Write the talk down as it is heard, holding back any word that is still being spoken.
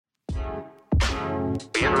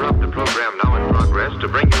We interrupt the program now in progress to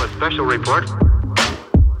bring you a special report.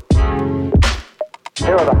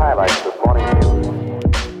 Here are the highlights this morning's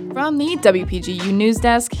news. From the WPGU News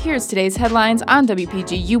Desk, here's today's headlines on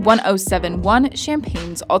WPGU 1071,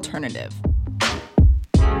 Champaign's Alternative.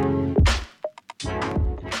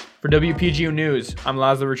 For WPGU News, I'm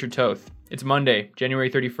Laszlo Richard Toth. It's Monday, January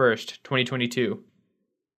 31st, 2022.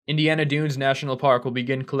 Indiana Dunes National Park will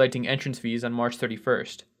begin collecting entrance fees on March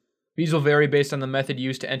 31st. Fees will vary based on the method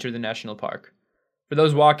used to enter the national park. For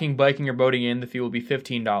those walking, biking, or boating in, the fee will be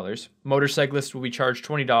 $15. Motorcyclists will be charged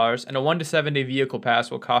 $20, and a 1 to 7 day vehicle pass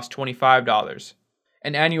will cost $25.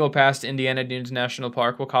 An annual pass to Indiana Dunes National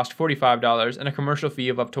Park will cost $45, and a commercial fee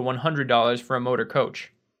of up to $100 for a motor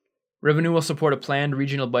coach. Revenue will support a planned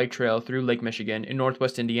regional bike trail through Lake Michigan in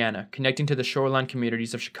northwest Indiana, connecting to the shoreline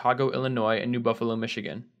communities of Chicago, Illinois, and New Buffalo,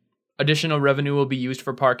 Michigan. Additional revenue will be used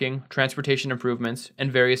for parking, transportation improvements,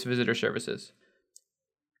 and various visitor services.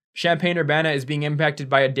 Champaign-Urbana is being impacted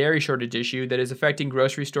by a dairy shortage issue that is affecting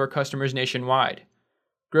grocery store customers nationwide.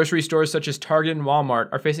 Grocery stores such as Target and Walmart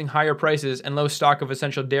are facing higher prices and low stock of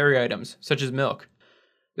essential dairy items, such as milk.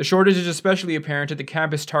 The shortage is especially apparent at the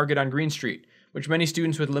campus Target on Green Street, which many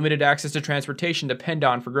students with limited access to transportation depend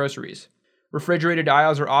on for groceries. Refrigerated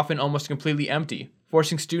aisles are often almost completely empty,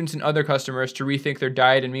 forcing students and other customers to rethink their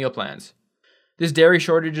diet and meal plans. This dairy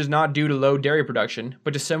shortage is not due to low dairy production,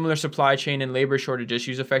 but to similar supply chain and labor shortage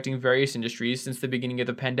issues affecting various industries since the beginning of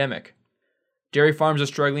the pandemic. Dairy farms are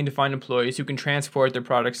struggling to find employees who can transport their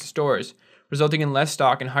products to stores, resulting in less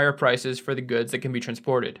stock and higher prices for the goods that can be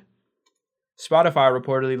transported. Spotify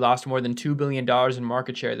reportedly lost more than $2 billion in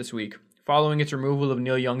market share this week, following its removal of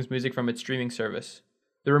Neil Young's music from its streaming service.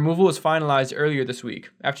 The removal was finalized earlier this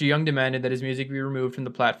week, after Young demanded that his music be removed from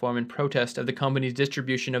the platform in protest of the company's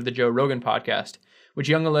distribution of the Joe Rogan podcast, which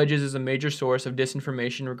Young alleges is a major source of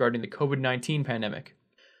disinformation regarding the COVID-19 pandemic.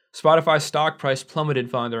 Spotify's stock price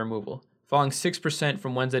plummeted following the removal, falling 6%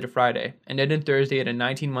 from Wednesday to Friday, and ended Thursday at a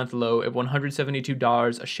 19-month low of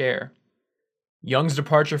 $172 a share. Young's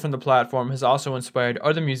departure from the platform has also inspired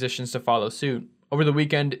other musicians to follow suit. Over the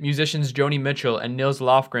weekend, musicians Joni Mitchell and Nils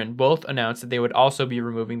Lofgren both announced that they would also be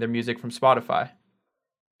removing their music from Spotify.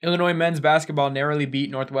 Illinois men's basketball narrowly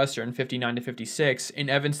beat Northwestern 59-56 in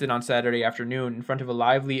Evanston on Saturday afternoon in front of a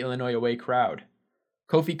lively Illinois away crowd.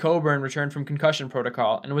 Kofi Cockburn returned from concussion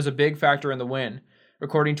protocol and was a big factor in the win,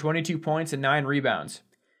 recording 22 points and 9 rebounds.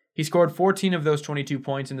 He scored 14 of those 22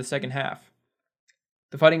 points in the second half.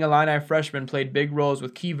 The Fighting Illini freshmen played big roles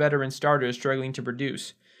with key veteran starters struggling to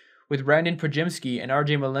produce, with Brandon Pojemski and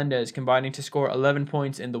RJ Melendez combining to score 11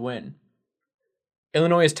 points in the win.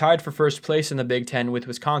 Illinois is tied for first place in the Big Ten with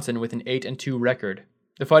Wisconsin with an 8-2 record.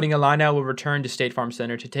 The Fighting Illini will return to State Farm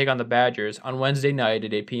Center to take on the Badgers on Wednesday night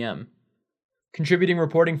at 8 p.m. Contributing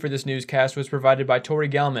reporting for this newscast was provided by Tori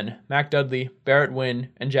Gelman, Mac Dudley, Barrett Wynn,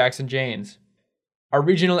 and Jackson Janes. Our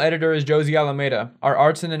regional editor is Josie Alameda, our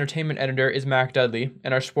arts and entertainment editor is Mac Dudley,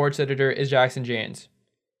 and our sports editor is Jackson Janes.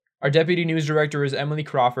 Our deputy news director is Emily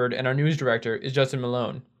Crawford, and our news director is Justin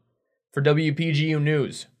Malone. For WPGU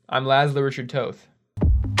News, I'm Laszlo Richard Toth.